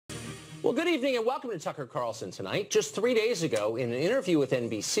Well, good evening and welcome to Tucker Carlson tonight. Just 3 days ago, in an interview with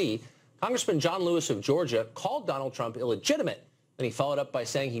NBC, Congressman John Lewis of Georgia called Donald Trump illegitimate. Then he followed up by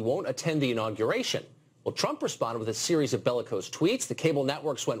saying he won't attend the inauguration. Well, Trump responded with a series of bellicose tweets. The cable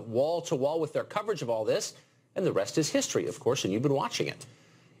networks went wall to wall with their coverage of all this, and the rest is history, of course, and you've been watching it.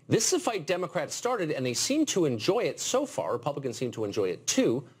 This is a fight Democrats started, and they seem to enjoy it so far. Republicans seem to enjoy it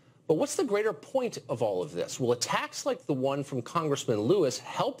too. But what's the greater point of all of this? Will attacks like the one from Congressman Lewis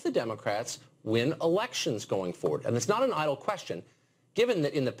help the Democrats win elections going forward? And it's not an idle question, given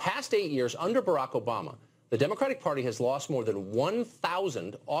that in the past 8 years under Barack Obama, the Democratic Party has lost more than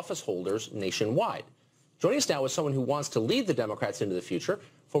 1,000 office holders nationwide. Joining us now is someone who wants to lead the Democrats into the future,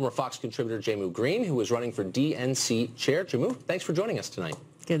 former Fox contributor Jehmu Greene, who is running for DNC Chair. Jehmu, thanks for joining us tonight.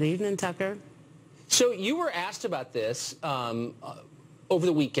 Good evening, Tucker. So you were asked about this over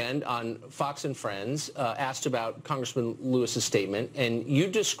the weekend on Fox and Friends, asked about Congressman Lewis's statement, and you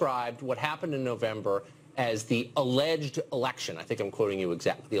described what happened in November as the alleged election. I think I'm quoting you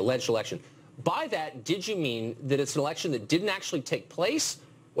exactly, the alleged election. By that, did you mean that it's an election that didn't actually take place,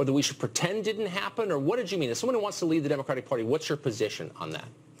 or that we should pretend didn't happen, or what did you mean? As someone who wants to lead the Democratic Party, what's your position on that?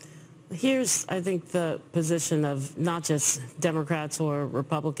 Here's, I think, the position of not just Democrats or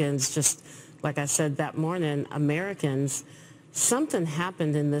Republicans, just like I said that morning, Americans. Something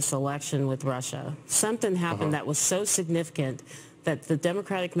happened in this election with Russia. Something happened that was so significant that the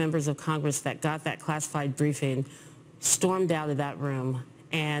Democratic members of Congress that got that classified briefing stormed out of that room.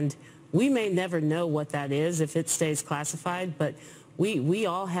 And we may never know what that is if it stays classified, but we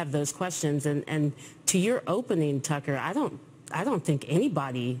all have those questions. And to your opening, Tucker, I don't think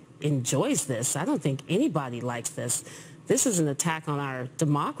anybody enjoys this. I don't think anybody likes this. This is an attack on our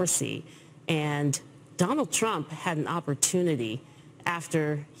democracy. And Donald Trump had an opportunity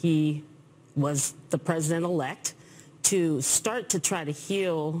after he was the president-elect to start to try to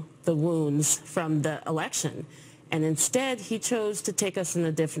heal the wounds from the election. And instead, he chose to take us in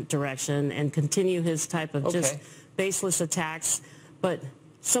a different direction and continue his type of just baseless attacks. But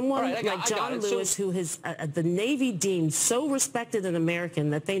someone like John Lewis, who has the Navy deemed so respected an American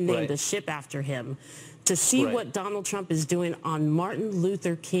that they named a ship after him, to see what Donald Trump is doing on Martin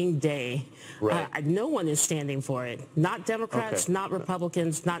Luther King Day, no one is standing for it. Not Democrats, not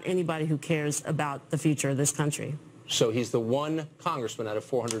Republicans, not anybody who cares about the future of this country. So he's the one congressman out of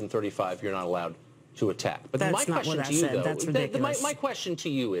 435 you're not allowed to attack. But that's not what I said. That's ridiculous. My question to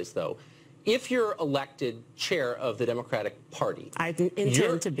you is, though, if you're elected chair of the Democratic Party, I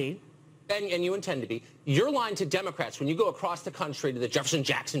intend to be. And you intend to be, your line to Democrats when you go across the country to the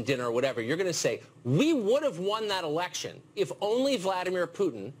Jefferson-Jackson dinner or whatever, you're going to say, we would have won that election if only Vladimir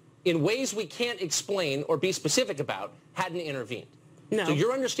Putin, in ways we can't explain or be specific about, hadn't intervened. No. So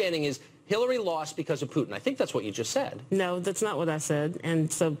your understanding is Hillary lost because of Putin. I think that's what you just said. No, that's not what I said. And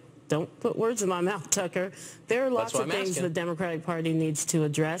so don't put words in my mouth, Tucker. There are lots of things the Democratic Party needs to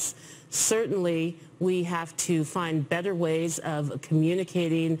address. Certainly, we have to find better ways of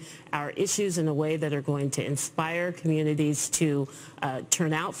communicating our issues in a way that are going to inspire communities to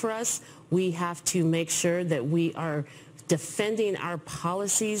turn out for us. We have to make sure that we are defending our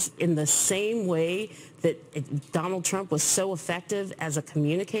policies in the same way that Donald Trump was so effective as a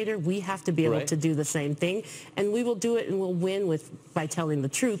communicator. We have to be able to do the same thing, and we will do it, and we'll win by telling the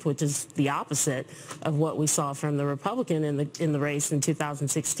truth, which is the opposite of what we saw from the Republican in the race in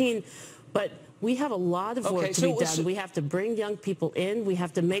 2016. But we have a lot of work to be done. We have to bring young people in. We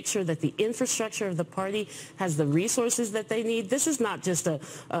have to make sure that the infrastructure of the party has the resources that they need. This is not just a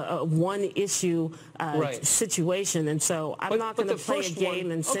one-issue situation, and so I'm not going to play a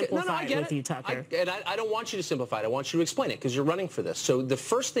game and simplify it with you, Tucker. I don't want you to simplify it. I want you to explain it, because you're running for this. So the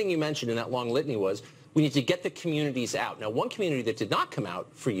first thing you mentioned in that long litany was we need to get the communities out. Now, one community that did not come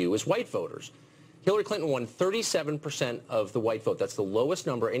out for you is white voters. Hillary Clinton won 37% of the white vote. That's the lowest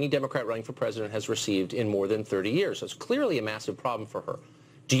number any Democrat running for president has received in more than 30 years. So it's clearly a massive problem for her.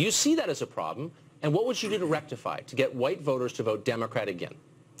 Do you see that as a problem? And what would you do to rectify it, to get white voters to vote Democrat again?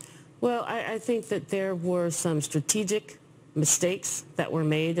 Well, I think that there were some strategic mistakes that were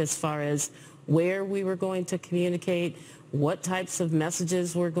made as far as where we were going to communicate, what types of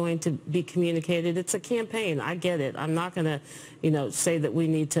messages were going to be communicated. It's a campaign. I get it. I'm not going to, say that we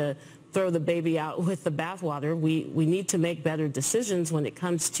need to throw the baby out with the bathwater. We need to make better decisions when it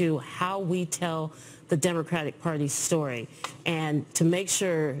comes to how we tell the Democratic Party's story, and to make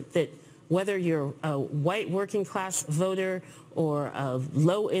sure that whether you're a white working class voter or a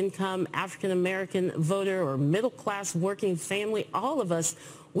low-income African-American voter or middle-class working family, all of us,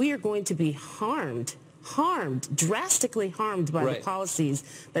 we are going to be harmed drastically harmed by the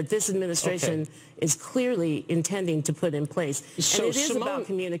policies that this administration is clearly intending to put in place. So and it is about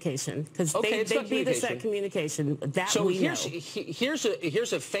communication, because they beat us at communication. That we know. Here's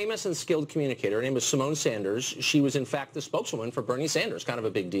a famous and skilled communicator. Her name is Simone Sanders. She was, in fact, the spokeswoman for Bernie Sanders, kind of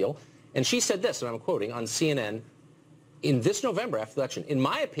a big deal. And she said this, and I'm quoting, on CNN, in this November after the election, in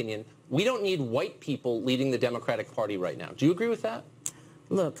my opinion, we don't need white people leading the Democratic Party right now. Do you agree with that?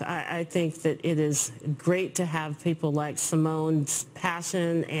 Look, I think that it is great to have people like Simone's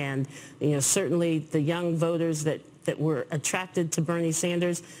passion and, certainly the young voters that were attracted to Bernie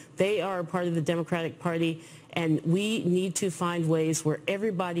Sanders. They are a part of the Democratic Party, and we need to find ways where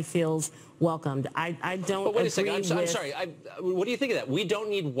everybody feels welcomed. I don't But wait agree a second. I'm sorry. What do you think of that? We don't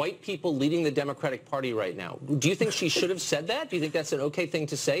need white people leading the Democratic Party right now. Do you think she should have said that? Do you think that's an okay thing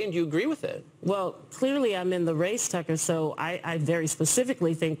to say, and do you agree with it? Well, clearly I'm in the race, Tucker, so I very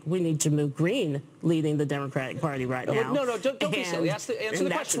specifically think we need Jehmu Greene leading the Democratic Party right now. No, don't be silly. Answer the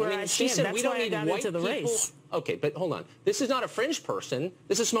question. I mean, she said that's we don't why need I got white into the people. race. Okay, but hold on. This is not a fringe person.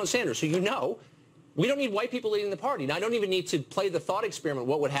 This is Simone Sanders, so we don't need white people leading the party. Now, I don't even need to play the thought experiment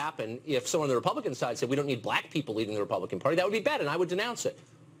what would happen if someone on the Republican side said we don't need black people leading the Republican Party. That would be bad, and I would denounce it.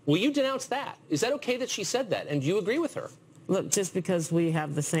 Will you denounce that? Is that okay that she said that, and do you agree with her? Look, just because we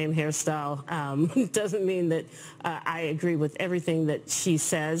have the same hairstyle doesn't mean that I agree with everything that she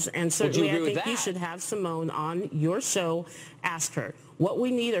says. And certainly I think you should have Simone on your show. Ask her. What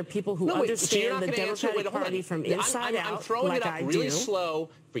we need are people who understand the Democratic Party from inside out. I'm throwing it up really slow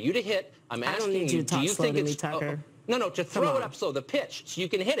for you to hit. I'm asking you, do you think it's... Tucker? No, to throw it up slow, the pitch, so you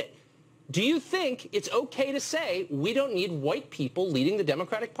can hit it. Do you think it's okay to say we don't need white people leading the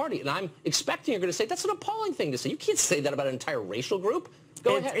Democratic Party? And I'm expecting you're going to say that's an appalling thing to say. You can't say that about an entire racial group.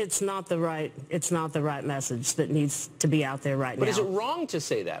 Go ahead. It's not the right message that needs to be out there right now. But is it wrong to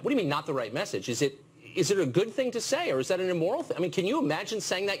say that? What do you mean not the right message? Is it a good thing to say, or is that an immoral thing? I mean, can you imagine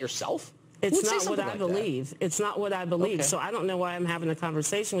saying that yourself? It's not what I believe. It's not what I believe. Okay. So I don't know why I'm having a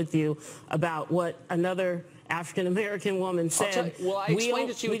conversation with you about what another African-American woman said. Well, I explained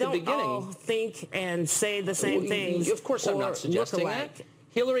it to you at the beginning. We don't all think and say the same things. Of course I'm not suggesting that.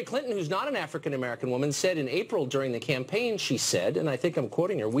 Hillary Clinton, who's not an African-American woman, said in April during the campaign, she said, and I think I'm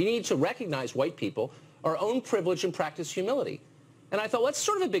quoting her, we need to recognize white people, our own privilege, and practice humility. And I thought, well, that's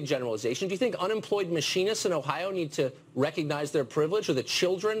sort of a big generalization. Do you think unemployed machinists in Ohio need to recognize their privilege, or the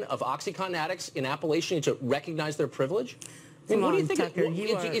children of OxyContin addicts in Appalachia need to recognize their privilege? I mean, what do you think? Tucker,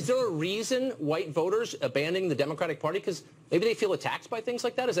 is there a reason white voters abandoning the Democratic Party because maybe they feel attacked by things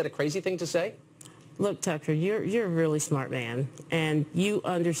like that? Is that a crazy thing to say? Look, Tucker, you're a really smart man, and you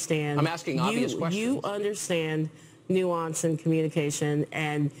understand. I'm asking obvious questions. You understand nuance and communication,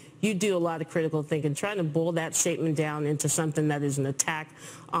 and you do a lot of critical thinking. Trying to boil that statement down into something that is an attack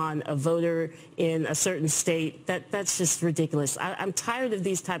on a voter in a certain state, that's just ridiculous. I'm tired of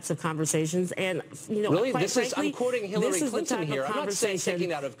these types of conversations, and really, quite frankly, I'm quoting Hillary Clinton here. I'm not saying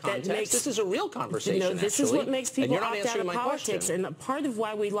taking out of context. This is a real conversation. This is what makes people opt out of politics, question. and part of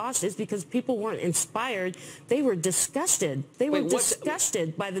why we lost is because people weren't inspired. They were disgusted. They were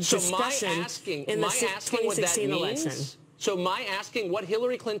disgusted by the discussion in the 2016 election. So my asking what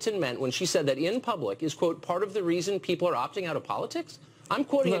Hillary Clinton meant when she said that in public is, quote, part of the reason people are opting out of politics? I'm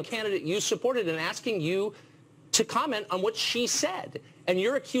quoting a candidate you supported and asking you to comment on what she said. And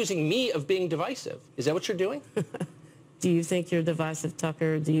you're accusing me of being divisive. Is that what you're doing? Do you think you're divisive,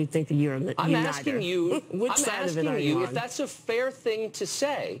 Tucker? Do you think that you're a I'm asking you, which side of it are you on? If that's a fair thing to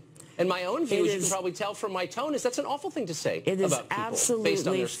say. And my own view, as you can probably tell from my tone, is that's an awful thing to say about people based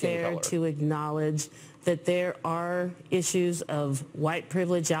on their skin color. It is absolutely fair to acknowledge that there are issues of white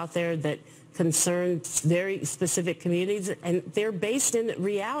privilege out there that concern very specific communities, and they're based in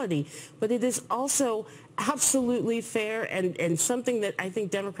reality. But it is also absolutely fair and something that I think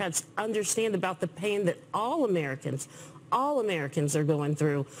Democrats understand about the pain that all Americans are going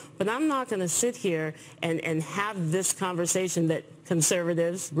through. But I'm not going to sit here and have this conversation that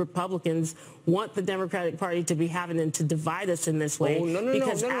conservatives, Republicans, want the Democratic Party to be having and to divide us in this way.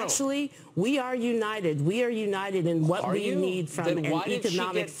 Because actually, we are united. We are united in what we need from an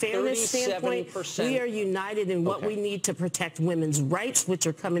economic fairness standpoint. We are united in what we need to protect women's rights, which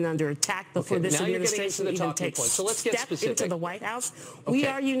are coming under attack before this administration even takes step into the White House. We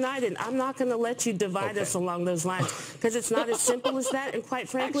are united. I'm not going to let you divide us along those lines, because it's not as simple as that, and quite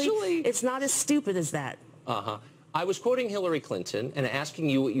frankly, it's not as stupid as that. I was quoting Hillary Clinton and asking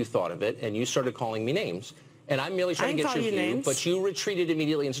you what you thought of it, and you started calling me names. And I'm merely trying to get your view, but you retreated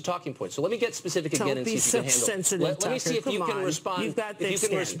immediately into talking points. So let me get specific again and see if you can handle it. Let me see if you can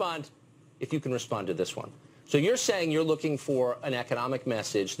respond. If you can respond to this one. So you're saying you're looking for an economic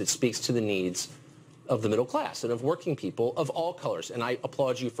message that speaks to the needs of the middle class and of working people of all colors. And I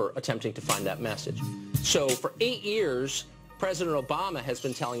applaud you for attempting to find that message. So for 8 years, President Obama has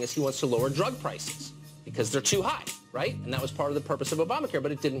been telling us he wants to lower drug prices because they're too high, right? And that was part of the purpose of Obamacare,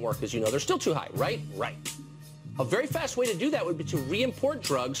 but it didn't work. As you know, they're still too high, right? Right. A very fast way to do that would be to re-import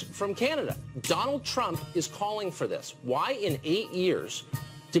drugs from Canada. Donald Trump is calling for this. Why in 8 years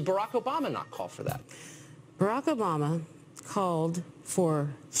did Barack Obama not call for that? Barack Obama called for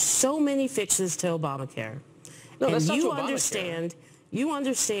so many fixes to Obamacare. No, and that's not you to Obamacare. You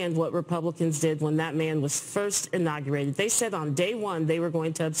understand what Republicans did when that man was first inaugurated. They said on day one they were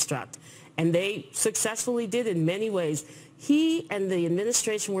going to obstruct, and they successfully did in many ways. He and the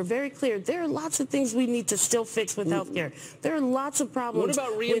administration were very clear. There are lots of things we need to still fix with health care. There are lots of problems. What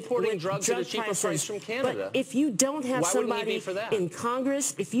about re-importing with drugs drug at a cheaper prices. price from Canada? But if you don't have somebody in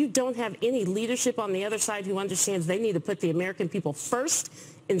Congress, if you don't have any leadership on the other side who understands they need to put the American people first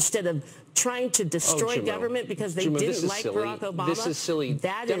instead of trying to destroy government because they didn't like Barack Obama, this is silly.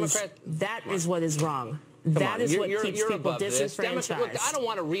 That is what is wrong. That is what keeps people disenfranchised. Look, I don't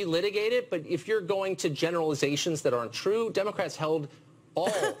want to relitigate it, but if you're going to generalizations that aren't true, Democrats held all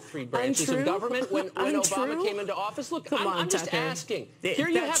three branches of government when Obama came into office. Look, I'm just asking. Here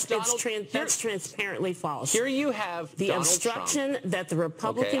you have that's transparently false. Here you have the obstruction that the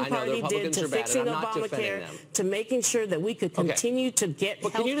Republican Party did to fixing Obamacare, to making sure that we could continue to get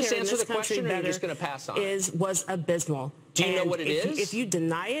health care in this country better, was abysmal. Do you know what it is? If you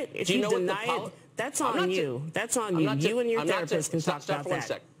deny it, that's on you. That's on you. You and your therapist can talk about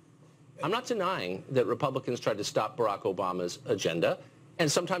that. I'm not denying that Republicans tried to stop Barack Obama's agenda,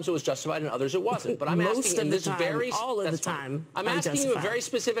 and sometimes it was justified and others it wasn't. But I'm asking in this I'm asking you a very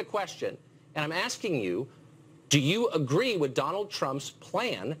specific question, and I'm asking you, do you agree with Donald Trump's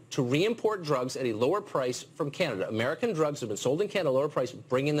plan to re-import drugs at a lower price from Canada? American drugs have been sold in Canada at a lower price,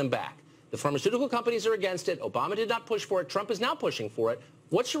 bringing them back. The pharmaceutical companies are against it. Obama did not push for it. Trump is now pushing for it.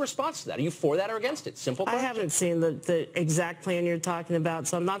 What's your response to that? Are you for that or against it? Simple question. I haven't seen the exact plan you're talking about,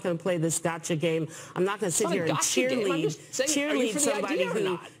 so I'm not going to play this gotcha game. I'm not going to sit here and cheerlead somebody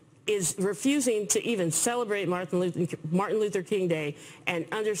who is refusing to even celebrate Martin Luther King Day and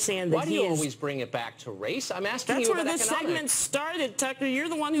understand that Why do you always bring it back to race? I'm asking you about economics. That's where this segment started, Tucker. You're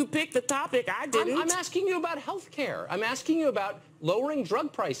the one who picked the topic. I didn't. I'm asking you about health care. I'm asking you about lowering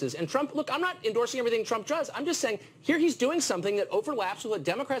drug prices. And Trump, look, I'm not endorsing everything Trump does. I'm just saying here he's doing something that overlaps with what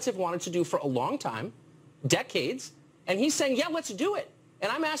Democrats have wanted to do for a long time, decades. And he's saying, yeah, let's do it.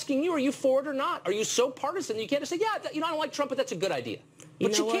 And I'm asking you, are you for it or not? Are you so partisan that you can't just say, yeah, I don't like Trump, but that's a good idea?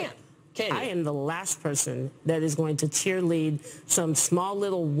 But you can't. Can you? I am the last person that is going to cheerlead some small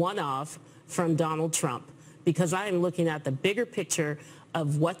little one-off from Donald Trump, because I am looking at the bigger picture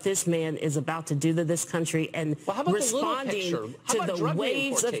of what this man is about to do to this country and responding to the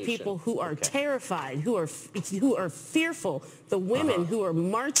waves of people who are terrified, who are fearful, the women who are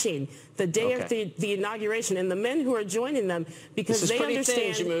marching the day after the inauguration, and the men who are joining them because they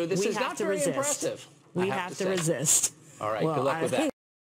understand we have to resist. We have to resist. All right, good luck with that.